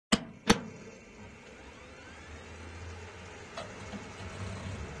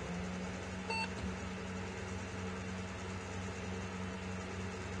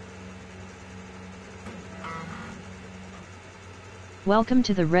Welcome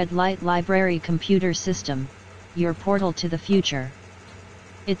to the Red Light Library Computer System, your portal to the future.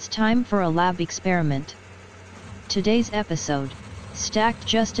 It's time for a lab experiment. Today's episode, Stacked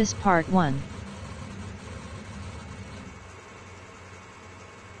Justice Part 1.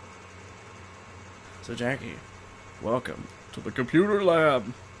 So Jackie, welcome to the computer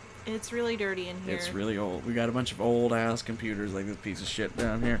lab. It's really dirty in here. It's really old. We got a bunch of old ass computers like this piece of shit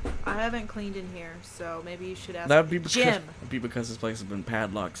down here. I haven't cleaned in here, so maybe you should ask That'd be because, Jim. That'd be because this place has been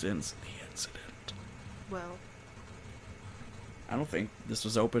padlocked since the incident. Well, I don't think this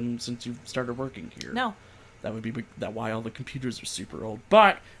was open since you started working here. no. That would be that why all the computers are super old.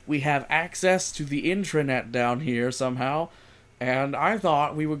 But we have access to the intranet down here somehow, and I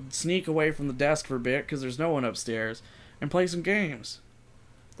thought we would sneak away from the desk for a bit because there's no one upstairs and play some games.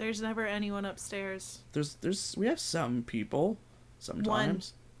 There's never anyone upstairs. We have some people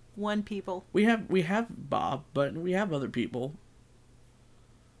sometimes. One people. We have Bob, but we have other people.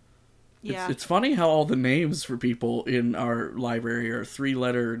 Yeah. It's funny how all the names for people in our library are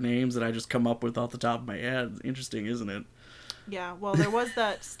 3-letter names that I just come up with off the top of my head. Interesting, isn't it? Yeah, well, there was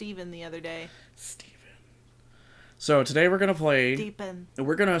that Steven the other day. Steven. So today we're going to play... Deepen.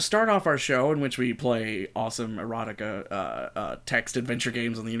 We're going to start off our show in which we play awesome erotica text adventure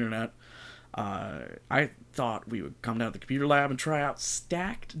games on the internet. I thought we would come down to the computer lab and try out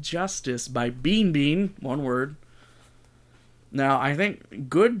Stacked Justice by Bean Bean. One word. Now, I think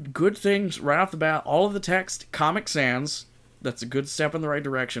good things right off the bat. All of the text, Comic Sans. That's a good step in the right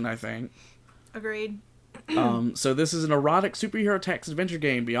direction, I think. Agreed. So this is an erotic superhero text adventure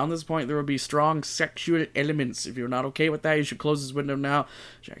game. Beyond this point, there will be strong sexual elements. If you're not okay with that, you should close this window now.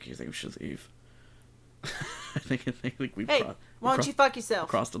 Jackie, I think we should leave. I think we've why don't you fuck yourself?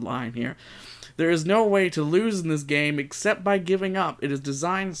 Crossed the line here. There is no way to lose in this game except by giving up. It is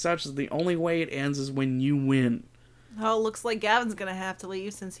designed such that the only way it ends is when you win. Oh, looks like Gavin's gonna have to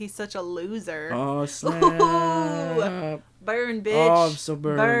leave since he's such a loser. Oh, snap. Ooh, burn, bitch. Oh, I'm so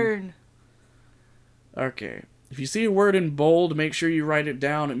burned. Burn. Okay. If you see a word in bold, make sure you write it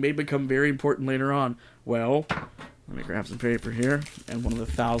down. It may become very important later on. Well, let me grab some paper here and one of the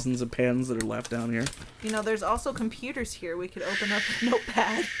thousands of pens that are left down here. You know, there's also computers here. We could open up a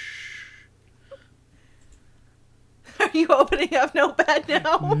notepad. Are you opening up notepad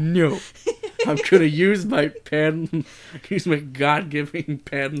now? No. I'm going to use my pen, use my God-giving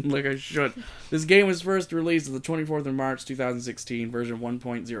pen like I should. This game was first released on the 24th of March, 2016, version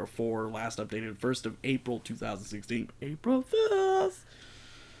 1.04, last updated 1st of April, 2016. April 5th!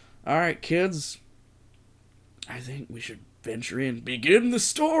 Alright, kids. I think we should venture in. Begin the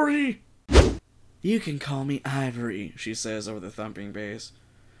story! You can call me Ivory, she says over the thumping bass.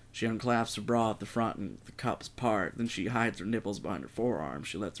 She unclasps her bra at the front and the cups part. Then she hides her nipples behind her forearm.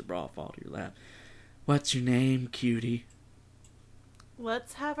 She lets her bra fall to your lap. What's your name, cutie?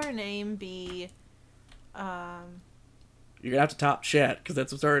 Let's have our name be, You're gonna have to top Chet, because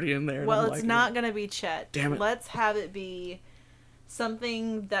that's what's already in there. Well, it's not gonna be Chet. Damn it. Let's have it be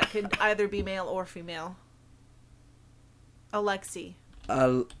something that could either be male or female. Alexi.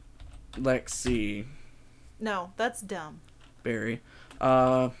 Lexi. No, that's dumb. Barry.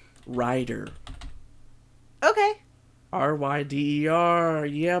 Ryder. Okay. R-Y-D-E-R.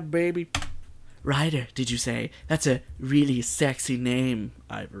 Yeah, baby. Ryder, did you say? That's a really sexy name,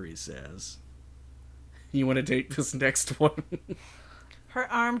 Ivory says. You want to take this next one?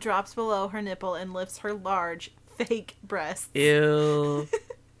 Her arm drops below her nipple and lifts her large, fake breasts. Ew.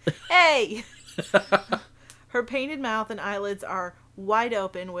 Hey! Her painted mouth and eyelids are wide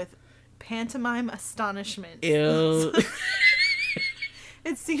open with pantomime astonishment. Ew.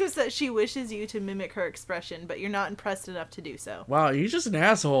 It seems that she wishes you to mimic her expression, but you're not impressed enough to do so. Wow, you're just an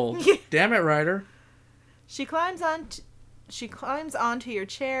asshole. Damn it, Ryder. She climbs onto your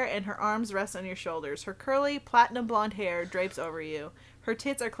chair and her arms rest on your shoulders. Her curly, platinum blonde hair drapes over you. Her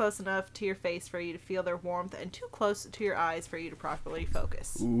tits are close enough to your face for you to feel their warmth and too close to your eyes for you to properly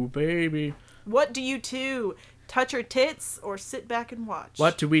focus. Ooh, baby. What do you two? Touch her tits or sit back and watch?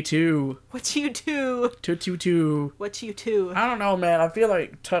 What do we do? What do you do? Two. What do you do? I don't know, man. I feel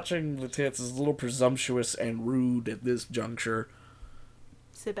like touching the tits is a little presumptuous and rude at this juncture.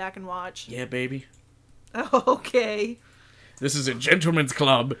 Sit back and watch. Yeah, baby. Oh, okay. This is a gentleman's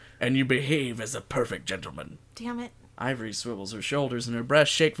club, and you behave as a perfect gentleman. Damn it. Ivory swivels her shoulders, and her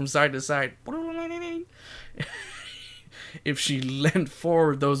breasts shake from side to side. If she leant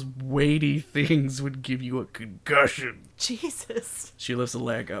forward, those weighty things would give you a concussion. Jesus. She lifts a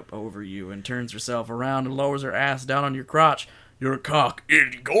leg up over you and turns herself around and lowers her ass down on your crotch. Your cock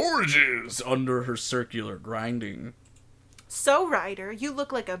engorges under her circular grinding. So, Ryder, you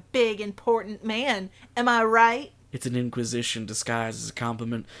look like a big, important man. Am I right? It's an inquisition disguised as a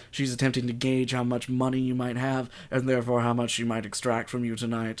compliment. She's attempting to gauge how much money you might have, and therefore how much she might extract from you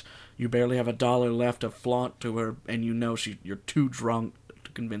tonight. You barely have $1 left to flaunt to her, and you know you're too drunk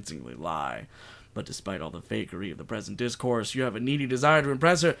to convincingly lie. But despite all the fakery of the present discourse, you have a needy desire to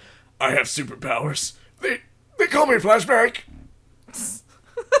impress her. I have superpowers. They call me Flashback.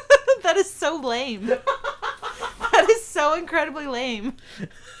 That is so lame. That is so incredibly lame.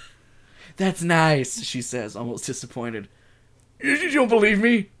 That's nice, she says, almost disappointed. You don't believe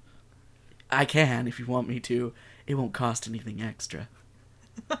me? I can, if you want me to. It won't cost anything extra.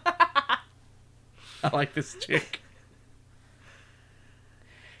 I like this chick.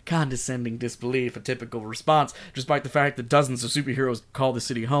 Condescending disbelief, a typical response, despite the fact that dozens of superheroes call the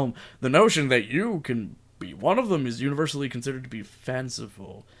city home. The notion that you can be one of them is universally considered to be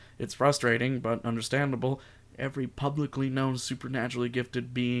fanciful. It's frustrating, but understandable. Every publicly known supernaturally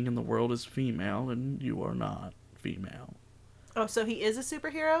gifted being in the world is female, and you are not female. Oh, so he is a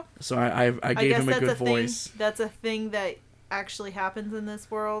superhero? So I gave him a good voice. That's a thing that actually happens in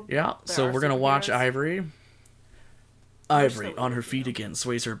this world? Yeah, so we're going to watch Ivory. Ivory, on her feet again,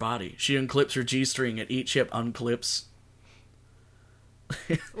 sways her body. She unclips her G-string at each hip, unclips.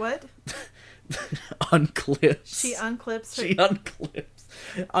 What? Unclips. She unclips her... She unclips.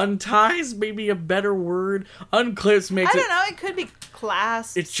 Unties, maybe a better word. Unclips makes I don't know, it could be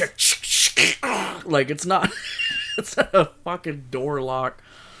clasps. It's like, it's not... It's not a fucking door lock.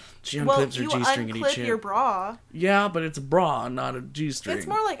 She unclips her G-string at each hip. Well, you unclip your bra. Yeah, but it's a bra, not a G-string. It's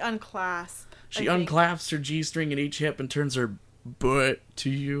more like unclasp. She unclasps her G-string at each hip and turns her butt to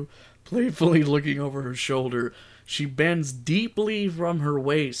you, playfully looking over her shoulder. She bends deeply from her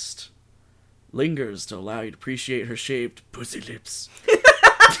waist, lingers to allow you to appreciate her shaved pussy lips,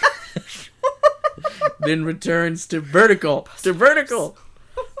 then returns to vertical.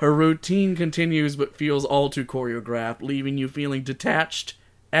 Her routine continues but feels all too choreographed, leaving you feeling detached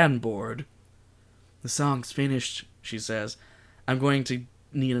and bored. The song's finished, she says. I'm going to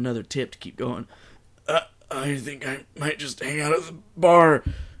need another tip to keep going. I think I might just hang out at the bar.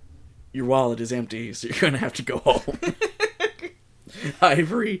 Your wallet is empty, so you're going to have to go home.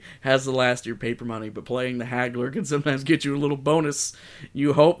 Ivory has the last of your paper money, but playing the haggler can sometimes get you a little bonus.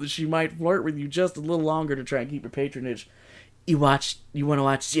 You hope that she might flirt with you just a little longer to try and keep your patronage. You want to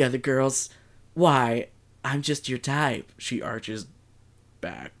watch the other girls? Why, I'm just your type. She arches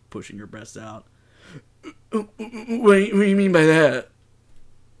back, pushing her breasts out. What do you mean by that?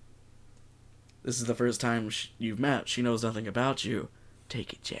 This is the first time you've met. She knows nothing about you.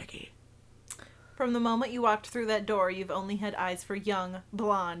 Take it, Jackie. From the moment you walked through that door, you've only had eyes for young,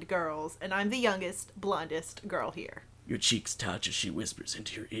 blonde girls, and I'm the youngest, blondest girl here. Your cheeks touch as she whispers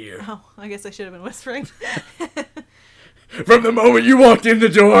into your ear. Oh, I guess I should have been whispering. From the moment you walked in the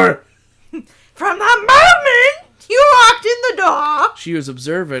door! From the moment you walked in the door! She is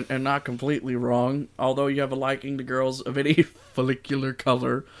observant and not completely wrong, although you have a liking to girls of any follicular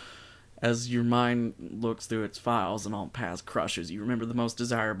color. As your mind looks through its files and all past crushes, you remember the most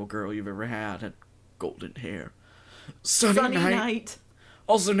desirable girl you've ever had golden hair. Sunny Night.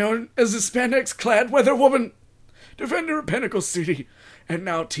 Also known as the spandex-clad weather woman, defender of Pinnacle City, and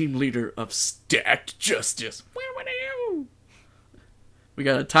now team leader of Stacked Justice. We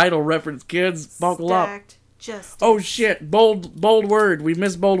got a title reference, kids. Buckle up. Stacked Justice. Oh shit! Bold word. We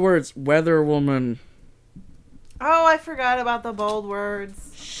missed bold words. Weather woman. Oh, I forgot about the bold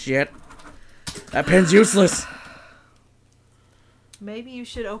words. Shit. That pen's useless. Maybe you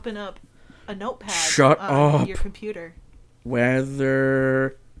should open up a notepad Shut on up. your computer.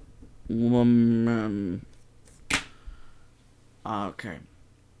 Weather woman. Okay.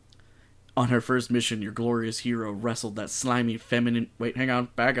 On her first mission, your glorious hero wrestled that slimy, feminine... Wait, hang on.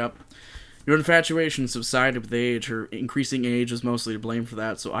 Back up. Your infatuation subsided with age. Her increasing age was mostly to blame for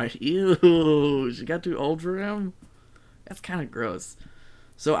that, so Ew, she got too old for him? That's kind of gross.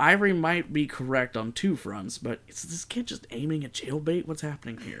 So Ivory might be correct on two fronts, but is this kid just aiming at jailbait? What's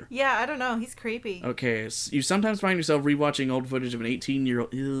happening here? Yeah, I don't know. He's creepy. Okay, so you sometimes find yourself rewatching old footage of an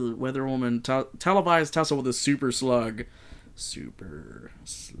 18-year-old weather woman televised tussle with a super slug. Super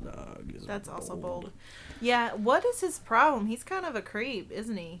slug is That's also bold. Yeah, what is his problem? He's kind of a creep,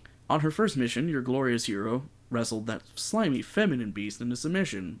 isn't he? On her first mission, your glorious hero wrestled that slimy feminine beast into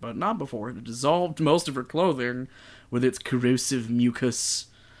submission, but not before it had dissolved most of her clothing with its corrosive mucus.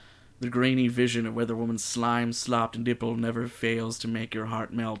 The grainy vision of weather woman's slime, slop, and dimple never fails to make your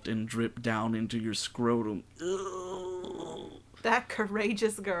heart melt and drip down into your scrotum. Ugh. That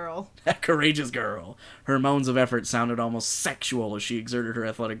courageous girl. That courageous girl. Her moans of effort sounded almost sexual as she exerted her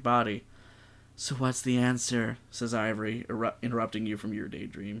athletic body. So what's the answer? Says Ivory, interrupting you from your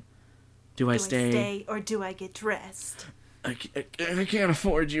daydream. Do I stay or do I get dressed? I can't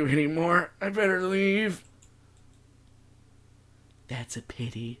afford you anymore. I better leave. That's a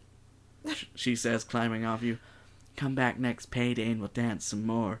pity, she says, climbing off you. Come back next payday and we'll dance some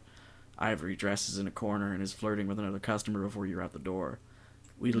more. Ivory dresses in a corner and is flirting with another customer before you're out the door.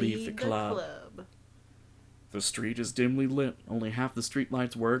 We leave the club. The street is dimly lit. Only half the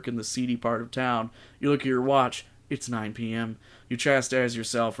streetlights work in the seedy part of town. You look at your watch. It's 9 p.m. You chastise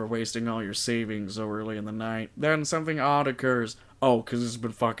yourself for wasting all your savings so early in the night. Then something odd occurs. Oh, because it's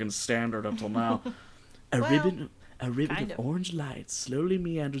been fucking standard up till now. A ribbon of orange light slowly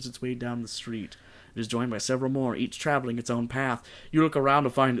meanders its way down the street. It is joined by several more, each traveling its own path. You look around to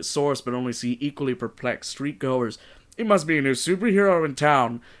find its source, but only see equally perplexed streetgoers. It must be a new superhero in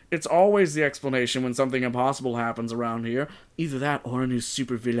town. It's always the explanation when something impossible happens around here. Either that or a new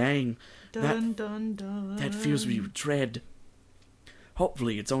supervillain. That fills me with dread.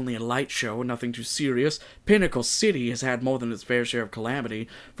 Hopefully it's only a light show and nothing too serious. Pinnacle City has had more than its fair share of calamity.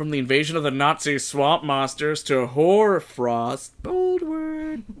 From the invasion of the Nazi swamp monsters to hoarfrost. Bold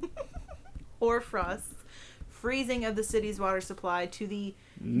word. Hoarfrost. Freezing of the city's water supply to the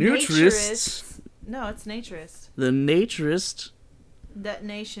Naturists. No, it's naturist. The naturist.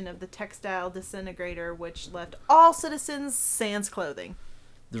 Detonation of the textile disintegrator which left all citizens sans clothing.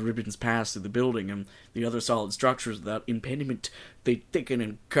 The ribbons pass through the building and the other solid structures without impediment. They thicken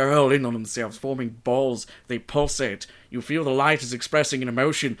and curl in on themselves, forming balls. They pulsate. You feel the light is expressing an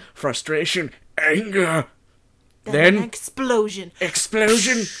emotion, frustration, anger. Then an explosion.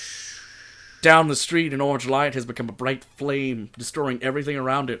 Explosion! Down the street, an orange light has become a bright flame, destroying everything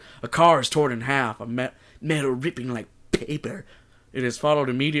around it. A car is torn in half, a metal ripping like paper. It is followed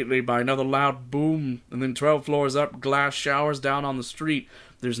immediately by another loud boom, and then 12 floors up, glass showers down on the street.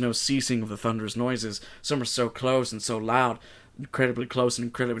 There's no ceasing of the thunderous noises. Some are so close and so loud, incredibly close and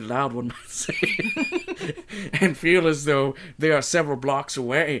incredibly loud, one might say, and feel as though they are several blocks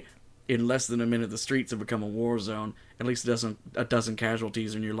away. In less than a minute, the streets have become a war zone. At least a dozen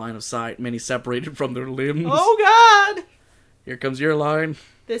casualties in your line of sight, many separated from their limbs. Oh, God! Here comes your line.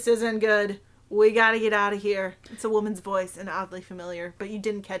 This isn't good. We gotta get out of here. It's a woman's voice and oddly familiar, but you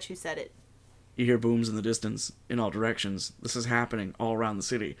didn't catch who said it. You hear booms in the distance, in all directions. This is happening all around the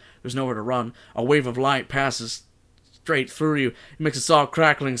city. There's nowhere to run. A wave of light passes straight through you. It makes a soft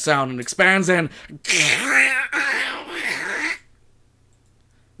crackling sound and expands and...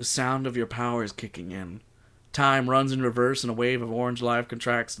 The sound of your power is kicking in. Time runs in reverse and a wave of orange life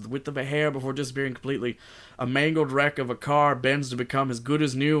contracts to the width of a hair before disappearing completely. A mangled wreck of a car bends to become as good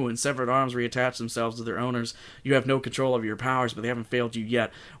as new, and severed arms reattach themselves to their owners. You have no control over your powers, but they haven't failed you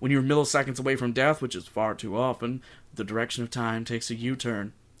yet. When you're milliseconds away from death, which is far too often, the direction of time takes a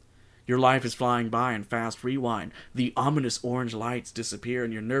U-turn. Your life is flying by in fast rewind. The ominous orange lights disappear,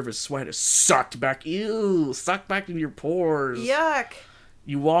 and your nervous sweat is sucked back into your pores. Yuck!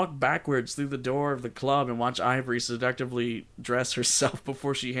 You walk backwards through the door of the club and watch Ivory seductively dress herself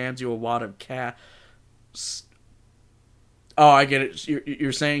before she hands you a wad of cash. Oh, I get it.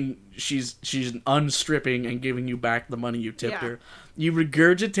 You're saying she's unstripping and giving you back the money you tipped her. You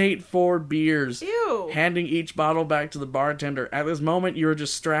regurgitate 4 beers, handing each bottle back to the bartender. At this moment, you're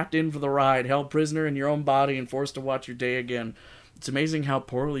just strapped in for the ride, held prisoner in your own body and forced to watch your day again. It's amazing how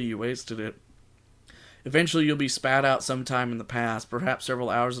poorly you wasted it. Eventually you'll be spat out sometime in the past, perhaps several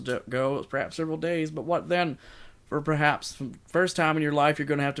hours ago, perhaps several days, but what then? For perhaps the first time in your life you're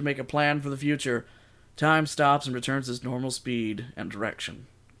going to have to make a plan for the future. Time stops and returns its normal speed and direction.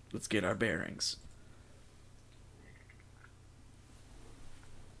 Let's get our bearings.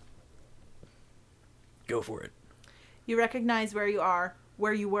 Go for it. You recognize where you are,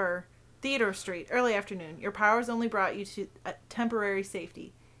 where you were. Theodore Street, early afternoon. Your powers only brought you to temporary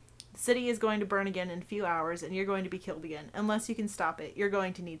safety. The city is going to burn again in a few hours, and you're going to be killed again. Unless you can stop it, you're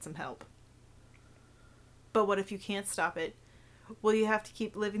going to need some help. But what if you can't stop it? Will you have to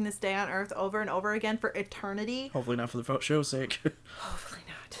keep living this day on Earth over and over again for eternity? Hopefully not for the show's sake. Hopefully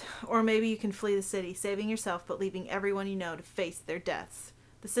not. Or maybe you can flee the city, saving yourself but leaving everyone you know to face their deaths.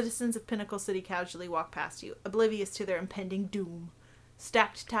 The citizens of Pinnacle City casually walk past you, oblivious to their impending doom.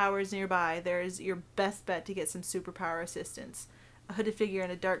 Stacked towers nearby, there is your best bet to get some superpower assistance. A hooded figure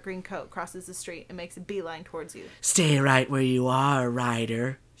in a dark green coat crosses the street and makes a beeline towards you. Stay right where you are,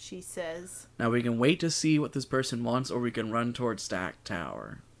 Ryder, she says. Now we can wait to see what this person wants, or we can run towards Stack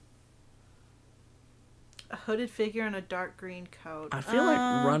Tower. A hooded figure in a dark green coat. I feel like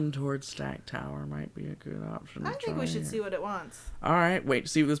run towards Stack Tower might be a good option. I think we should see what it wants. Alright, wait to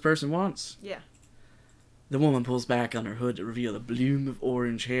see what this person wants. Yeah. The woman pulls back on her hood to reveal a bloom of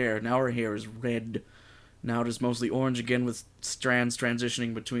orange hair. Now her hair is red. Now it is mostly orange again, with strands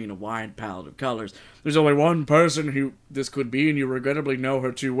transitioning between a wide palette of colors. There's only one person who this could be, and you regrettably know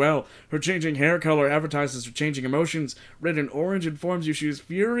her too well. Her changing hair color advertises her changing emotions. Red and orange informs you she is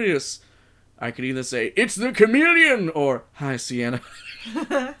furious. I could either say, "It's the chameleon," or, "Hi, Sienna."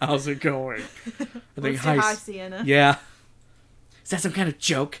 How's it going? I think, Hi, Sienna. Yeah. Is that some kind of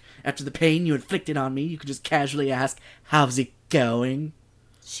joke? After the pain you inflicted on me, you could just casually ask, "How's it going?"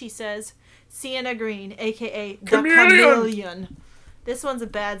 She says, Sienna Green, a.k.a. the Chameleon! Chameleon. This one's a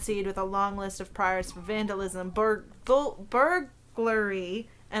bad seed with a long list of priors for vandalism, burglary,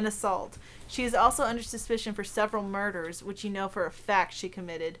 and assault. She is also under suspicion for several murders, which you know for a fact she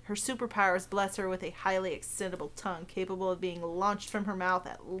committed. Her superpowers bless her with a highly extendable tongue, capable of being launched from her mouth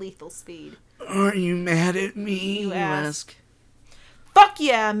at lethal speed. Are you mad at me? You ask. Fuck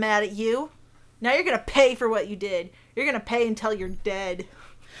yeah, I'm mad at you. Now you're gonna pay for what you did. You're gonna pay until you're dead.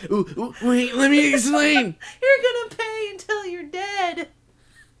 Ooh, wait, let me explain. You're gonna pay until you're dead.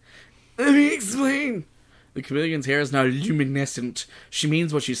 Let me explain. The chameleon's hair is now luminescent. She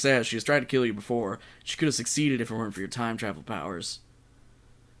means what she says. She has tried to kill you before. She could have succeeded if it weren't for your time travel powers.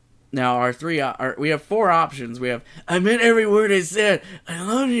 Now, we have 4 options. We have, "I meant every word I said. I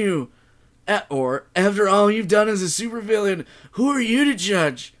love you." Or, "After all you've done as a supervillain, who are you to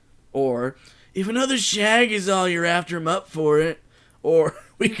judge?" Or, "If another shag is all you're after, I'm up for it." Or,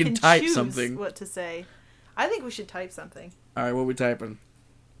 we can type choose something. What to say? I think we should type something. All right, what are we typing?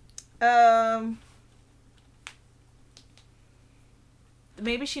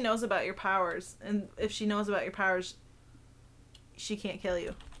 Maybe she knows about your powers, and if she knows about your powers, she can't kill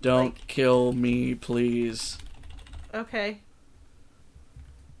you. Don't kill me, please. Okay.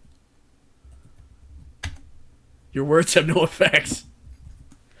 Your words have no effect.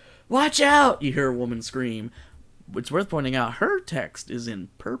 Watch out! You hear a woman scream. It's worth pointing out, her text is in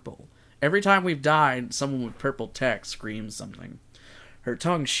purple. Every time we've died, someone with purple text screams something. Her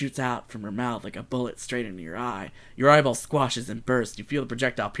tongue shoots out from her mouth like a bullet straight into your eye. Your eyeball squashes and bursts. You feel the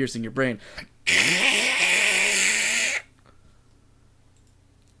projectile piercing your brain.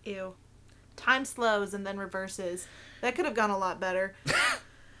 Ew. Time slows and then reverses. That could have gone a lot better.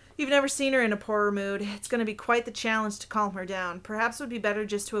 You've never seen her in a poorer mood. It's going to be quite the challenge to calm her down. Perhaps it would be better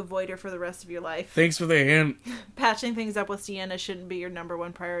just to avoid her for the rest of your life. Thanks for the hint. Patching things up with Sienna shouldn't be your number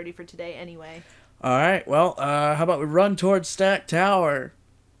 1 priority for today anyway. Alright, well, how about we run towards Stack Tower?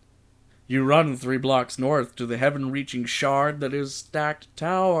 You run 3 blocks north to the heaven-reaching shard that is Stacked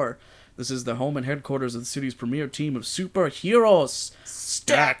Tower. This is the home and headquarters of the city's premier team of superheroes.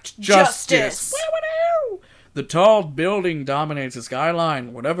 Stacked Justice! The tall building dominates the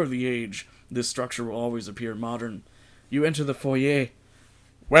skyline. Whatever the age, this structure will always appear modern. You enter the foyer.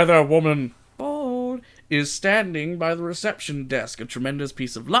 Weather Woman Bold is standing by the reception desk, a tremendous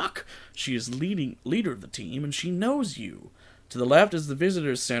piece of luck. She is leader of the team, and she knows you. To the left is the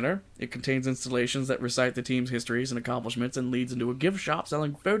Visitors Center. It contains installations that recite the team's histories and accomplishments and leads into a gift shop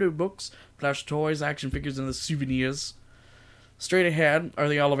selling photo books, plush toys, action figures, and the souvenirs. Straight ahead are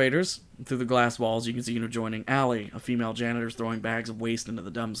the elevators. Through the glass walls, you can see an adjoining alley. A female janitor is throwing bags of waste into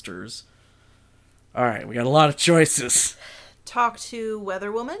the dumpsters. Alright, we got a lot of choices. Talk to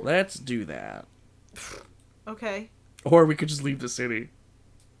Weather Woman? Let's do that. Okay. Or we could just leave the city.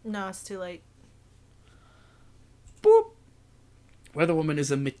 No, it's too late. Boop. Weather Woman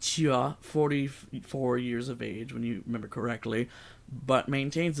is a mature 44 years of age, when you remember correctly, but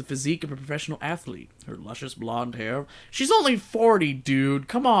maintains the physique of a professional athlete. Her luscious blonde hair. She's only 40, dude.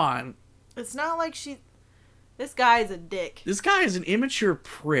 Come on. It's not like she... This guy's a dick. This guy is an immature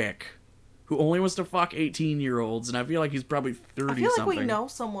prick who only wants to fuck 18-year-olds, and I feel like he's probably 30-something. I feel like we know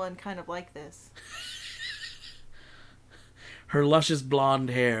someone kind of like this. Her luscious blonde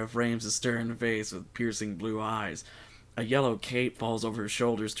hair frames a stern face with piercing blue eyes. A yellow cape falls over her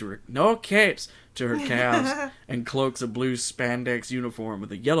shoulders to her... No capes! To her calves, and cloaks a blue spandex uniform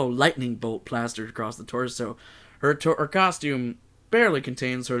with a yellow lightning bolt plastered across the torso. Her costume barely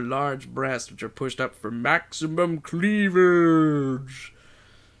contains her large breasts, which are pushed up for maximum cleavage.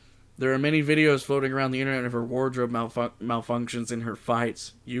 There are many videos floating around the internet of her wardrobe malfunctions in her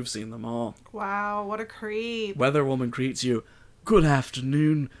fights. You've seen them all. Wow, what a creep. Weather Woman greets you. Good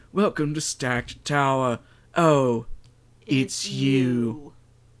afternoon. Welcome to Stacked Tower. Oh, it's you.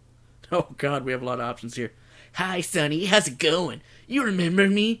 Oh, God, we have a lot of options here. Hi, Sonny. How's it going? You remember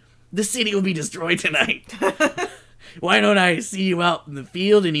me? The city will be destroyed tonight. Why don't I see you out in the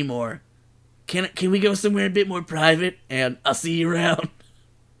field anymore? Can we go somewhere a bit more private? And I'll see you around.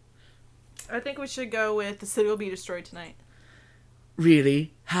 I think we should go with the city will be destroyed tonight.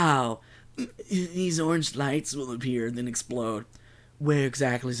 Really? How? These orange lights will appear, then explode. Where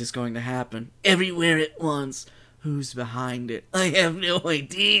exactly is this going to happen? Everywhere at once. Who's behind it? I have no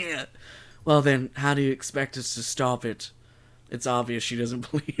idea. Well then, how do you expect us to stop it? It's obvious she doesn't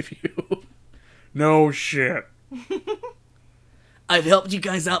believe you. No shit. I've helped you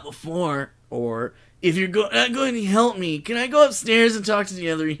guys out before. Or, if you're not going to help me, can I go upstairs and talk to the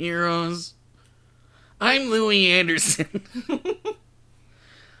other heroes? I'm Louis Anderson.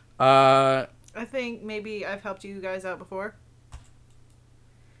 I think maybe I've helped you guys out before.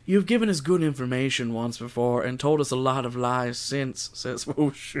 You've given us good information once before and told us a lot of lies since, says,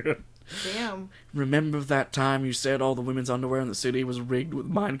 oh shit. Damn. Remember that time you said all the women's underwear in the city was rigged with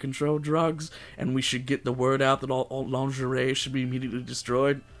mind control drugs and we should get the word out that all lingerie should be immediately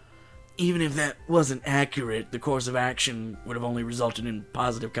destroyed? Even if that wasn't accurate, the course of action would have only resulted in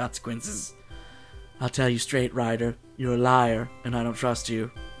positive consequences. I'll tell you straight, Ryder, you're a liar and I don't trust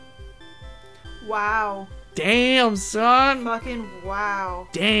you. Wow. Damn, son! Fucking wow.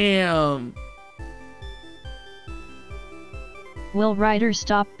 Damn! Will Ryder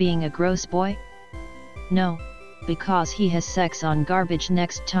stop being a gross boy? No, because he has sex on garbage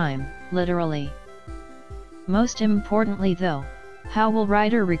next time, literally. Most importantly though, how will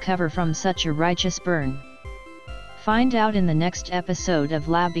Ryder recover from such a righteous burn? Find out in the next episode of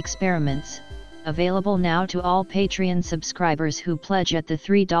Lab Experiments, available now to all Patreon subscribers who pledge at the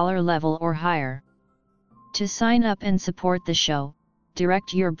 $3 level or higher. To sign up and support the show,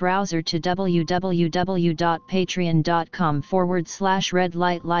 direct your browser to www.patreon.com/Red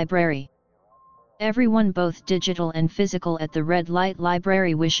Light Library. Everyone both digital and physical at the Red Light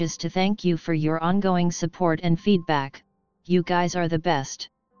Library wishes to thank you for your ongoing support and feedback. You guys are the best.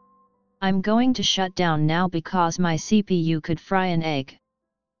 I'm going to shut down now because my CPU could fry an egg.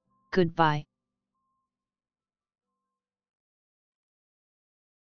 Goodbye.